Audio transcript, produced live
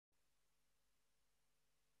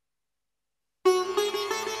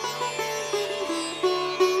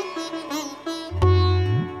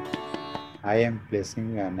I am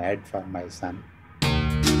placing an ad for my son.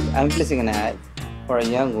 I'm placing an ad for a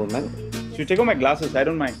young woman. So you take out my glasses, I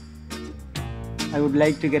don't mind. I would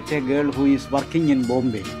like to get a girl who is working in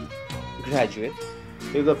Bombay. Graduate.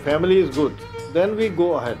 If the family is good, then we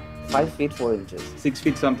go ahead. 5 feet 4 inches. 6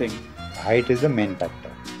 feet something. Height is the main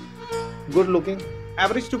factor. Good looking.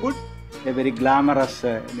 Average to good. A very glamorous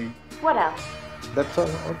name. What else? That's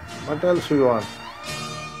all. What else do you want?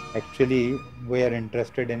 Actually, we are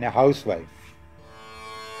interested in a housewife.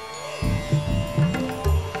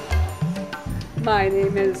 My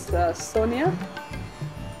name is Sonya.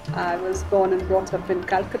 I was born and brought up in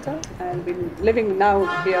Calcutta. I've been living now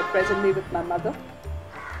here presently with my mother.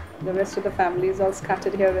 The rest of the family is all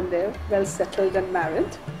scattered here and there, well settled and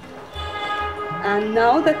married. And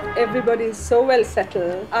now that everybody is so well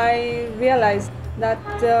settled, I realized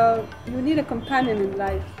that you need a companion in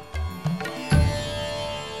life.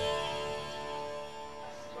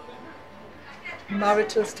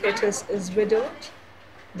 Marital status is widowed.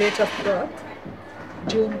 Date of birth,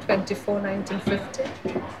 June 24,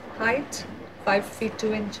 1950. Height, 5 feet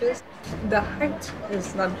 2 inches. The height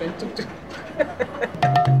is not going to do.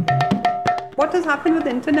 What has happened with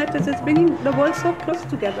the internet is it's bringing the world so close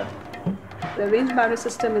together. The arranged marriage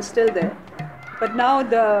system is still there, but now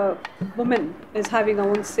the woman is having her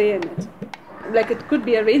own say in it. Like it could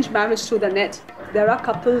be arranged marriage through the net. There are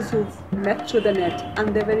couples who've met through the net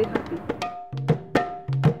and they're very happy.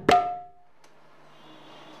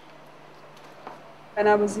 When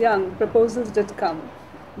I was young, proposals did come,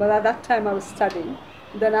 but at that time I was studying.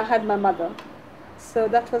 Then I had my mother, so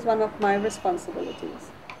that was one of my responsibilities.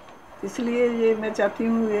 इसलिए ये मैं चाहती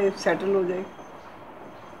हूँ ये settle हो जाए.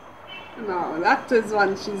 No, that is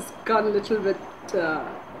one. She's gone a little bit.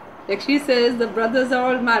 Like she says, the brothers are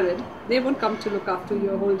all married. They won't come to look after you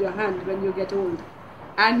or hold your hand when you get old.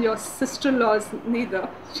 And your sister-in-laws neither.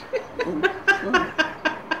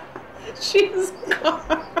 She's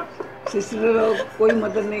gone. Sister कोई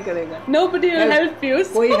मदद नहीं करेगा. Nobody will help you.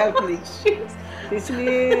 So कोई help नहीं.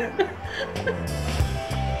 इसलिए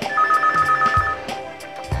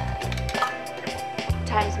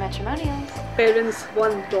Times matrimonials. parents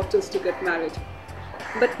want daughters to get married.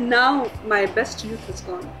 But now my best youth is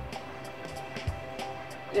gone.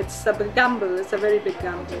 It's a big gamble. It's a very big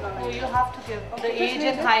gamble. No, you have to give the age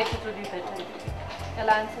and height, it will be better.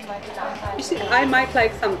 Alliance and white. You see, I might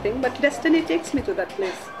like something, but destiny takes me to that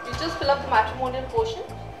place. You just fill up the matrimonial portion.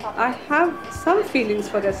 I have some feelings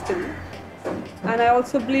for destiny, and I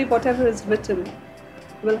also believe whatever is written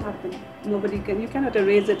will happen. You cannot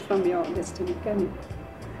erase it from your destiny, can you?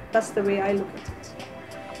 That's the way I look at it.